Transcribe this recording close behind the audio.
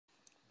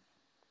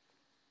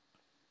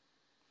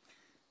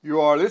You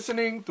are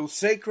listening to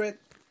Sacred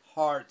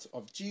Heart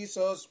of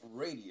Jesus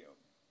Radio,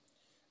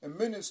 a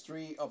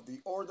ministry of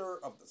the Order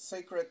of the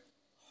Sacred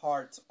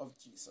Heart of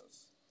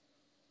Jesus.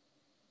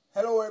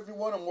 Hello,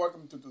 everyone, and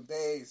welcome to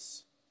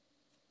today's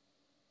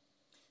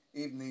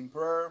evening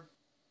prayer.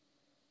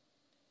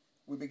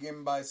 We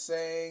begin by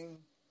saying,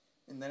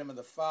 in the name of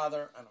the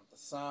Father, and of the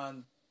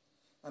Son,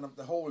 and of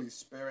the Holy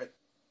Spirit.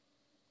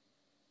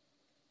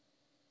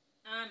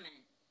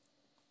 Amen.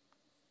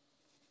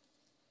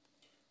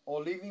 O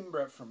living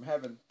bread from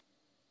heaven,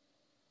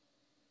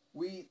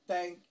 we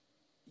thank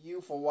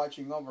you for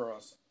watching over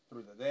us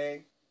through the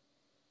day.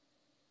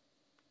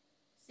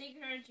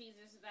 Sacred Heart of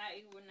Jesus, that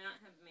you would not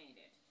have made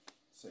it.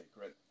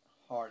 Sacred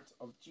Heart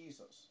of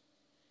Jesus,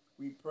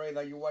 we pray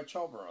that you watch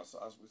over us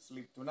as we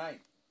sleep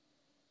tonight.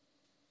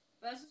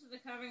 Bless us with the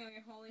covering of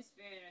your Holy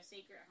Spirit, our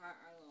Sacred Heart,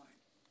 our Lord.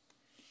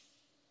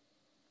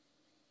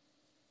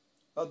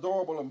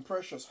 Adorable and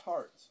precious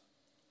heart,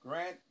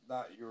 grant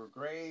that your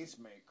grace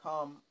may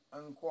come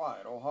and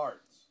quiet all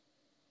hearts.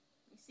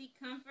 We seek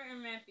comfort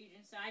and refuge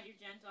inside your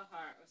gentle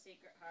heart, O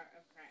Sacred Heart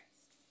of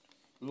Christ.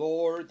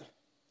 Lord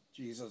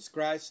Jesus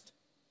Christ,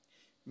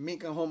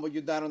 meek and humble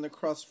you died on the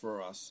cross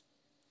for us,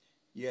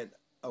 yet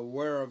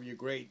aware of your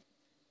great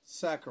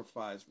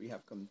sacrifice we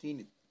have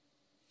continued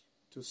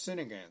to sin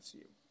against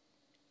you.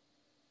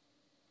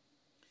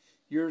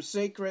 Your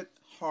Sacred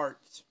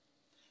Heart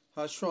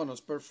has shown us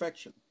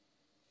perfection.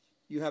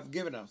 You have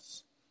given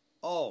us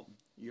all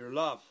your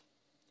love,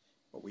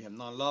 but we have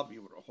not loved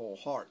you with our whole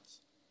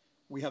hearts.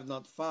 We have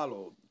not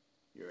followed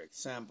your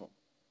example.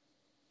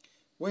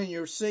 When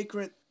your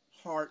Sacred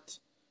Heart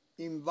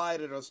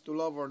invited us to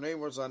love our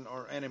neighbors and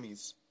our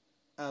enemies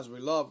as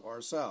we love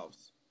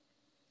ourselves,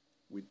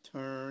 we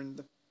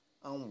turned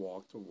and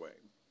walked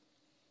away.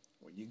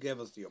 When you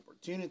gave us the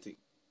opportunity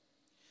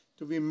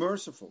to be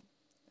merciful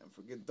and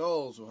forgive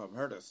those who have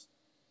hurt us,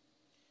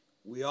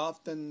 we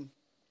often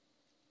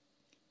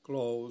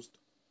closed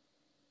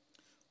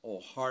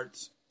our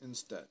hearts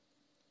instead.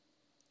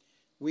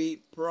 We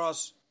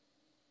prostrate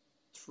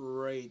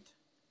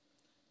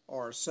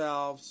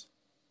ourselves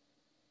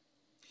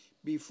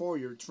before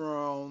your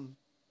throne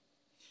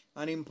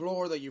and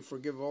implore that you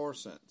forgive our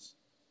sins.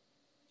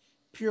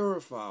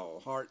 Purify our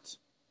hearts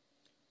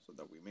so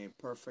that we may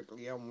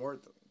perfectly and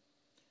worthily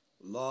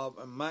love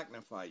and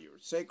magnify your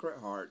Sacred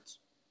Heart.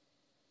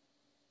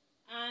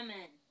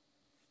 Amen.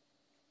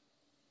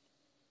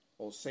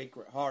 O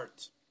Sacred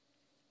Heart,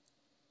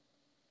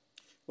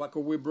 what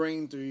could we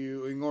bring to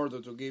you in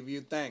order to give you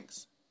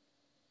thanks?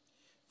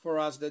 For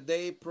as the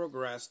day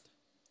progressed,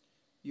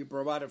 you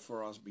provided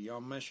for us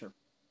beyond measure.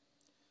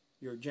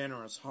 Your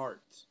generous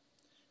heart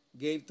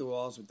gave to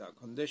us without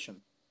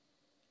condition,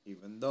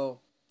 even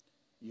though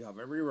you have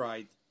every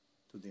right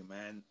to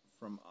demand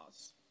from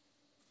us.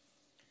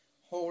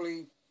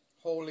 Holy,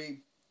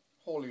 holy,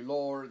 holy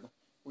Lord,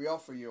 we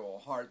offer you our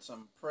hearts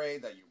and pray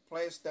that you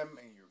place them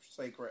in your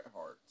Sacred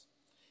Heart.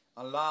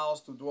 Allow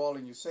us to dwell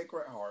in your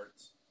Sacred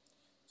Heart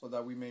so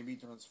that we may be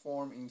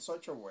transformed in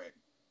such a way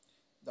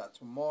that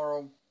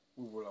tomorrow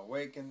we will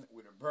awaken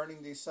with a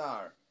burning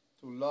desire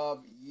to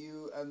love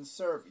you and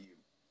serve you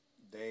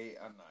day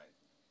and night.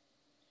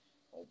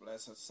 O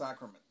blessed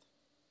sacrament,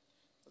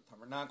 the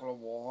tabernacle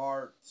of our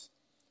hearts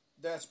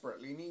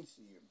desperately needs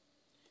you.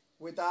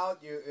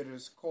 Without you it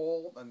is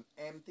cold and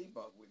empty,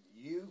 but with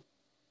you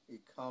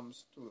it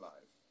comes to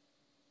life.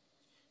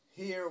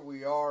 Here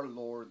we are,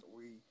 Lord,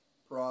 we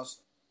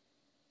prostrate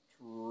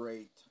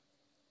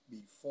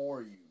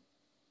before you,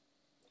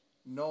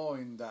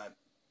 knowing that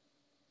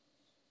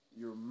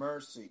your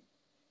mercy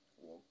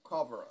will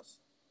cover us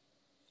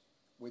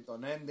with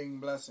unending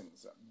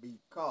blessings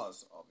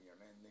because of your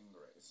unending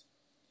grace.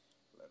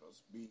 Let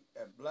us be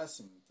a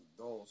blessing to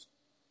those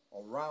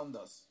around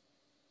us.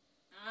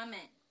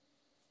 Amen.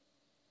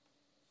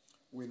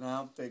 We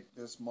now take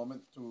this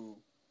moment to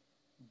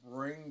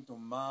bring to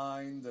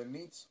mind the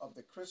needs of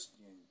the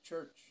Christian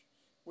church.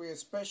 We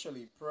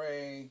especially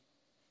pray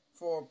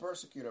for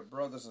persecuted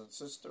brothers and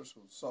sisters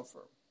who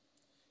suffer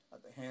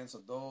at the hands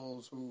of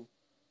those who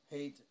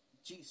hate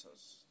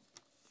Jesus.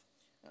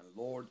 And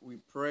Lord, we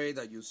pray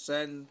that you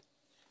send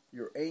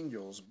your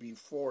angels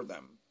before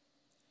them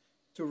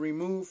to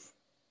remove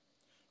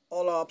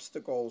all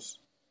obstacles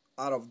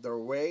out of their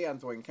way and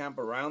to encamp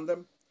around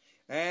them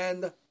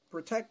and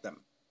protect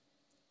them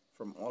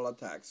from all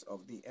attacks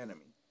of the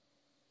enemy.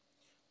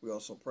 We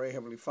also pray,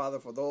 Heavenly Father,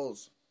 for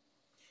those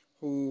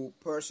who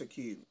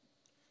persecute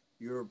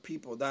your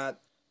people,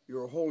 that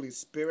your Holy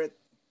Spirit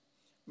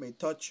may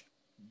touch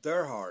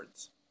their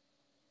hearts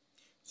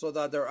so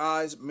that their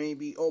eyes may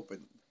be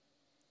opened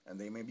and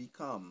they may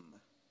become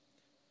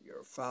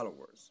your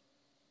followers.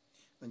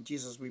 And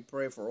Jesus, we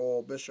pray for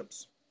all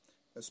bishops,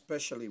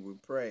 especially we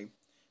pray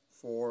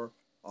for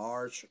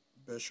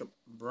Archbishop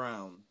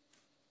Brown.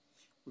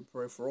 We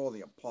pray for all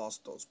the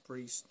apostles,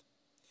 priests,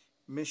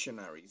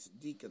 missionaries,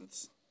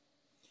 deacons,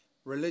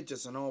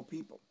 religious and all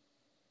people.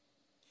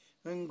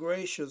 And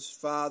gracious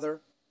Father,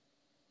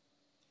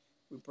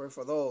 we pray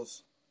for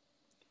those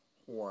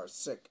who are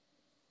sick,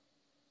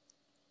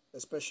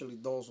 especially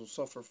those who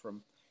suffer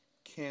from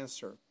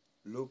cancer,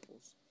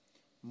 lupus,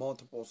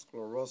 multiple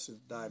sclerosis,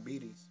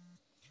 diabetes,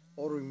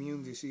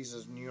 autoimmune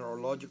diseases,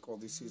 neurological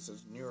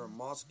diseases,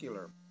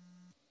 neuromuscular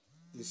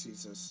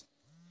diseases,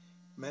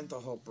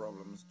 mental health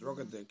problems, drug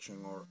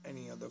addiction, or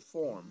any other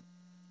form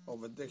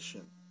of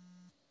addiction.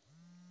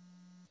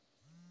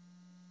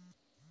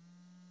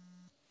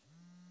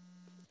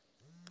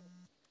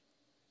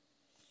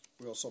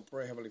 We also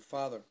pray, Heavenly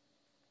Father,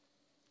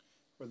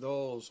 for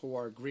those who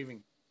are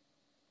grieving.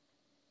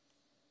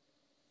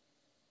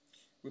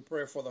 We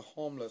pray for the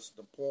homeless,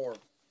 the poor,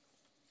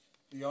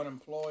 the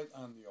unemployed,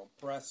 and the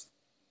oppressed.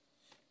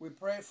 We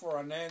pray for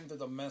an end to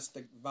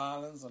domestic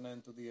violence, an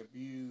end to the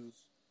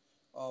abuse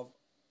of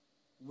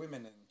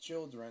women and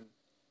children,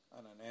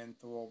 and an end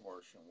to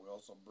abortion. We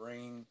also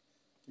bring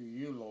to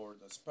you,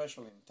 Lord, the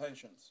special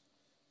intentions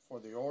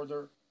for the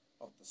order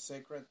of the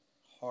Sacred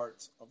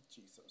Hearts of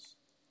Jesus.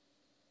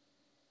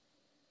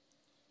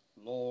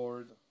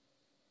 Lord,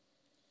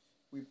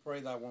 we pray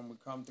that when we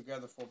come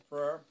together for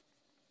prayer,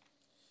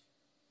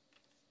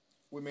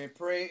 we may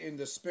pray in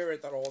the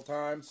Spirit at all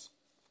times,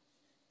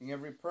 in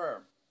every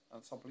prayer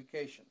and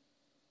supplication.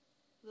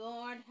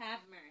 Lord, have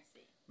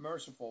mercy.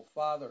 Merciful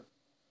Father,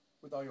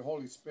 without your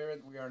Holy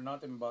Spirit, we are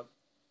nothing but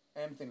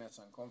emptiness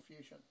and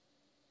confusion.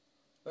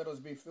 Let us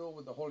be filled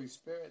with the Holy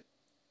Spirit,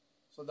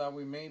 so that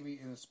we may be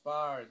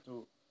inspired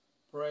to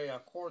pray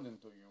according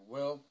to your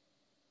will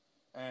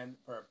and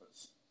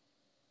purpose.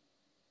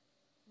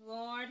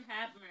 Lord,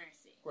 have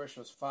mercy.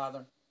 Gracious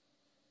Father,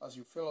 as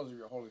you fill us with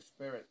your Holy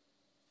Spirit,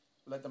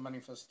 let the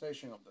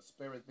manifestation of the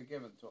Spirit be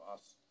given to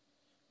us.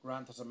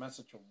 Grant us a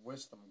message of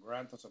wisdom.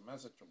 Grant us a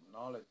message of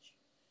knowledge.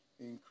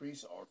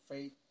 Increase our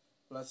faith.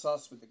 Bless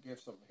us with the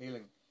gifts of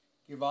healing.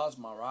 Give us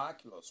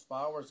miraculous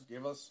powers.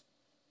 Give us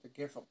the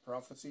gift of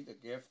prophecy, the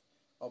gift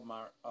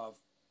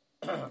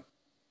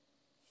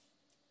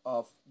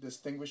of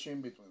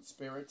distinguishing between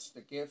spirits, the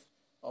gift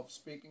of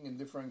speaking in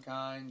different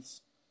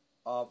kinds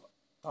of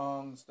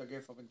tongues, the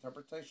gift of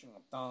interpretation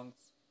of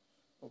tongues.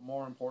 But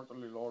more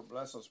importantly, Lord,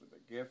 bless us with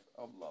the gift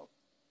of love,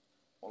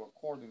 all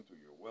according to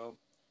your will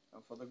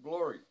and for the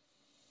glory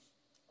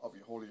of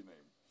your holy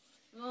name.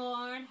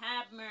 Lord,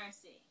 have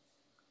mercy.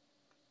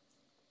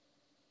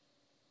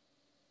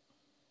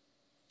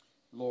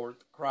 Lord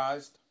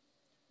Christ,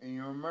 in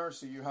your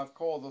mercy you have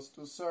called us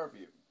to serve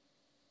you.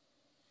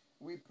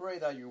 We pray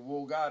that you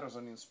will guide us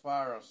and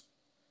inspire us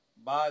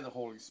by the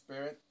Holy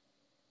Spirit,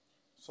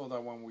 so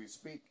that when we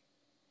speak,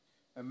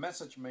 a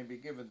message may be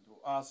given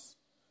to us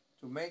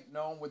to make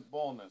known with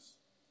boldness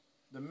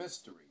the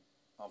mystery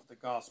of the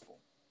gospel.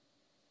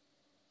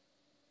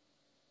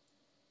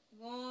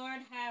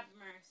 Lord, have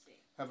mercy.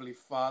 Heavenly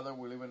Father,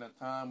 we live in a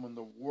time when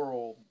the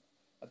world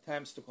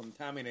attempts to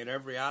contaminate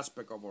every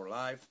aspect of our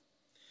life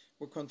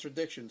with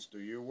contradictions to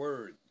your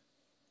word.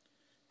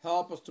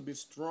 Help us to be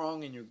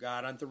strong in you,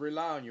 God, and to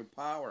rely on your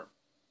power.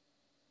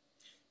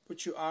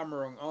 Put your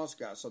armor on us,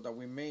 God, so that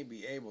we may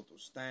be able to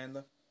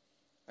stand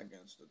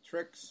against the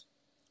tricks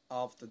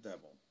of the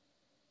devil.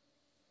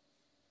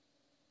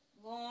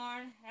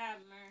 Lord, have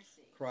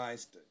mercy.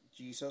 Christ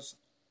Jesus,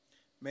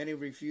 many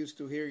refuse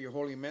to hear your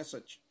holy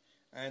message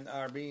and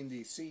are being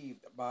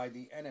deceived by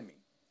the enemy.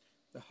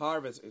 The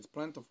harvest is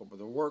plentiful, but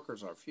the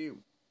workers are few.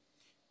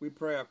 We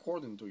pray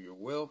according to your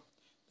will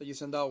that you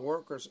send out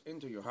workers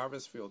into your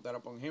harvest field, that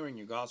upon hearing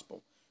your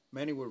gospel,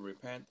 many will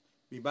repent,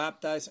 be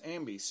baptized,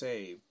 and be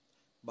saved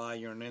by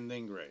your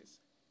unending grace.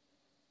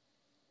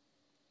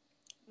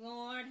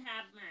 Lord,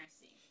 have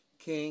mercy.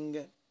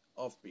 King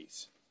of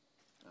peace,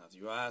 as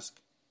you ask,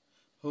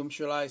 whom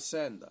shall I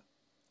send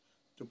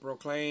to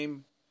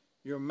proclaim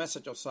your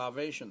message of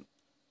salvation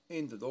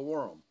into the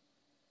world?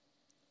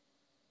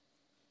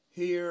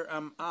 Here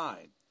am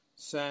I,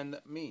 send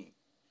me.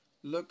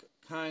 Look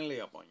kindly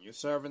upon your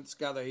servants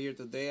gathered here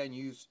today, and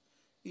use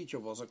each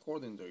of us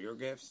according to your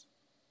gifts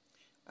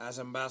as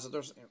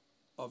ambassadors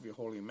of your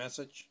holy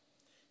message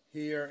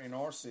here in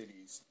our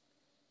cities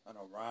and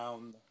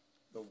around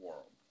the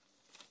world.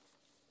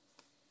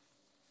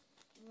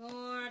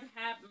 Lord,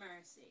 have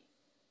mercy.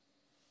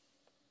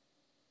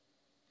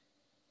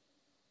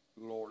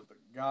 Lord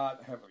God,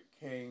 Heavenly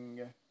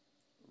King,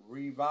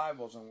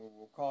 revive us and we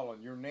will call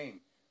on your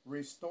name.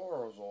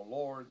 Restore us, O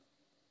Lord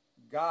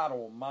God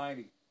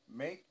Almighty.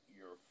 Make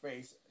your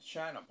face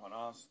shine upon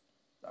us,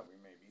 that we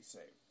may be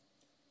saved.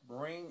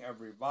 Bring a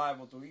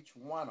revival to each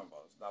one of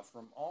us, that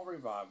from all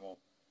revival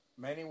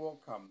many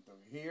will come to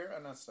hear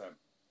and accept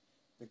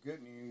the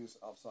good news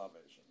of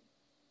salvation.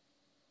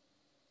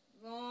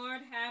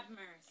 Lord, have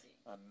mercy.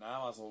 And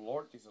now, as the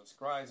Lord Jesus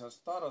Christ has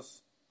taught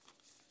us,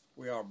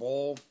 we are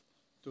bold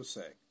to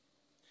say,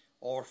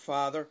 Our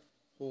Father,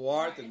 who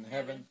art in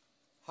heaven,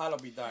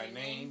 hallowed be thy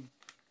name.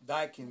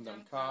 Thy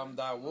kingdom come,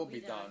 thy will be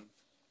done,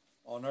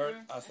 on earth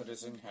as it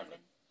is in heaven.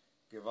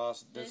 Give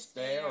us this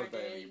day our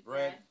daily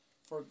bread.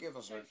 Forgive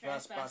us our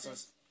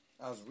trespasses,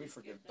 as we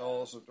forgive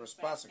those who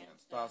trespass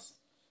against us.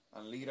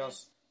 And lead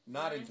us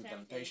not into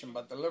temptation,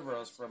 but deliver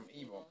us from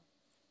evil.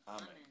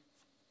 Amen.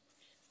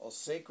 O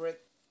Sacred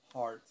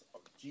Heart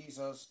of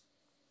Jesus,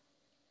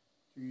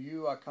 To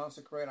you I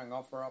consecrate and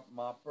offer up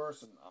my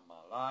person and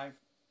my life,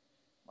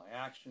 my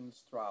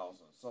actions, trials,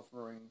 and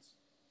sufferings,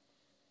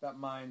 that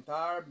my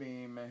entire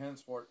being may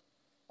henceforth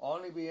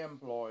only be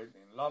employed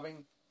in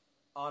loving,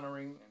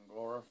 honoring, and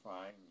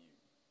glorifying you.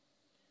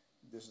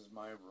 This is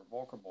my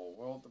irrevocable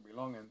will to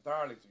belong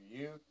entirely to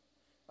you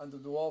and to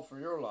do all for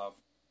your love,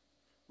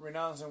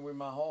 renouncing with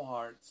my whole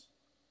heart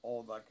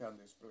all that can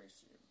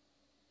displease you.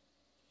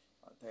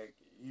 I take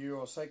you,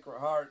 O Sacred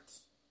Heart,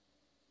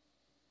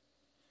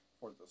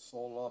 for the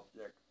sole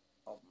object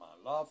of my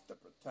love, the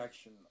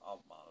protection of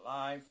my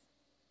life,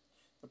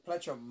 the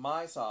pledge of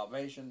my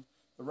salvation,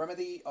 the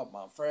remedy of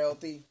my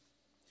frailty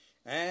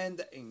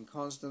and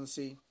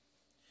inconstancy,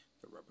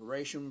 the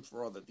reparation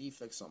for all the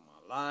defects of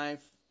my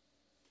life,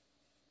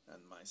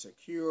 and my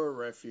secure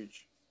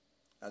refuge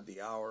at the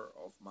hour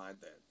of my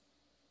death.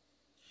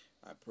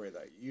 I pray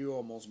that you,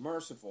 O most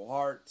merciful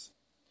heart,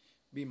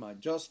 be my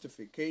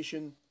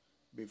justification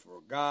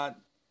before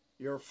God,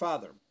 your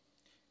Father,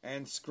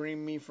 and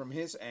screen me from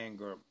his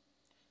anger,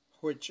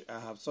 which I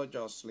have so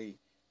justly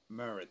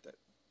merited.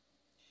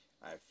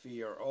 I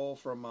fear all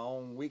from my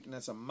own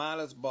weakness and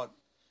malice, but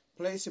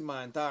placing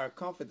my entire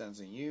confidence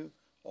in you,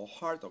 O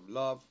heart of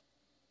love,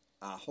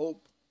 I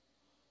hope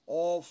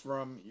all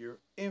from your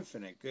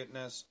infinite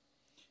goodness.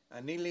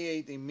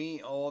 Annihilate in me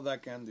all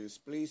that can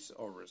displease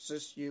or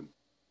resist you.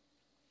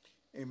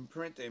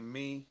 Imprint in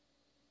me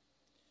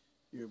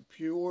your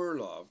pure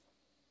love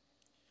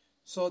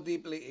so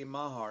deeply in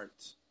my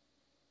heart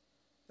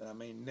that I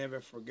may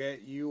never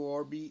forget you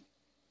or be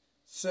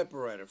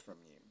separated from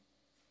you.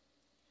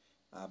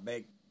 I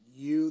beg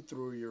you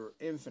through your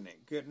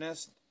infinite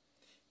goodness,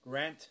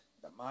 grant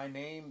that my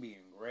name be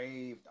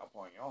engraved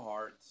upon your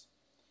hearts,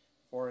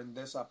 for in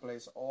this I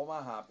place all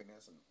my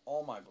happiness and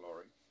all my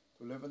glory,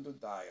 to live and to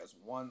die as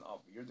one of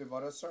your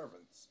devoted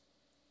servants.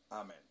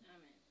 Amen.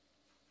 Amen.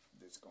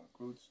 This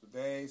concludes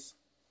today's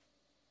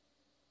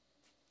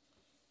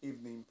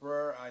evening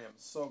prayer. I am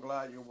so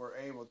glad you were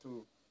able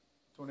to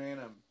tune in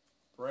and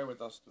pray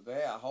with us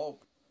today. I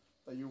hope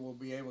that you will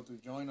be able to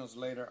join us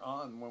later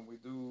on when we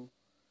do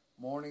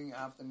morning,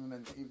 afternoon,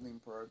 and evening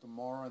prayer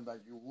tomorrow, and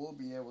that you will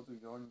be able to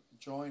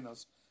join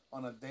us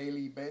on a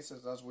daily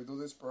basis as we do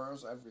these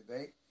prayers every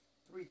day,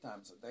 3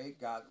 times a day,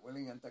 God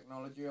willing and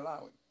technology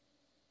allowing.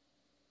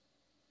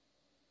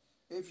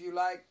 If you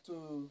like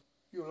to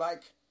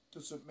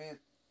submit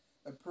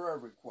a prayer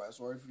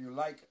request, or if you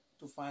like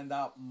to find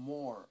out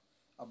more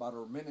about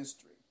our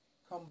ministry,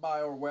 come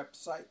by our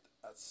website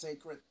at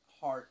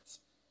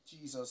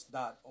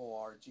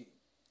sacredheartsjesus.org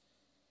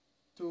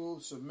to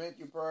submit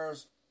your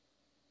prayers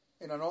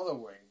in another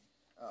way.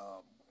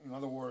 In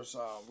other words,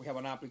 we have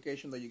an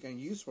application that you can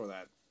use for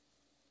that.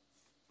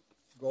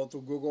 Go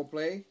to Google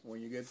Play.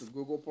 When you get to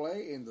Google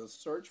Play, in the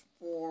search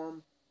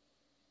form,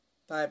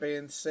 type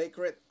in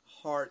Sacred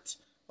Heart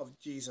of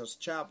Jesus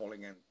Chapel.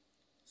 Again,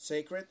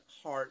 Sacred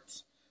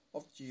Heart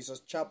of Jesus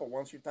Chapel.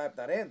 Once you type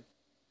that in,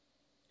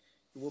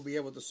 you will be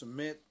able to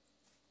submit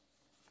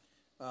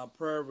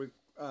prayer.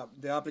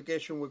 The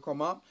application will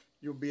come up.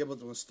 You'll be able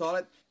to install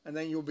it, and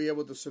then you'll be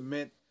able to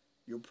submit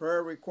your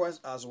prayer requests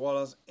as well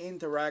as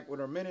interact with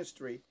our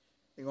ministry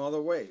in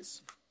other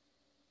ways.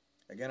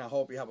 Again, I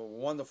hope you have a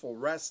wonderful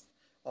rest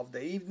of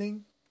the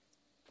evening,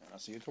 and I'll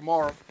see you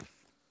tomorrow.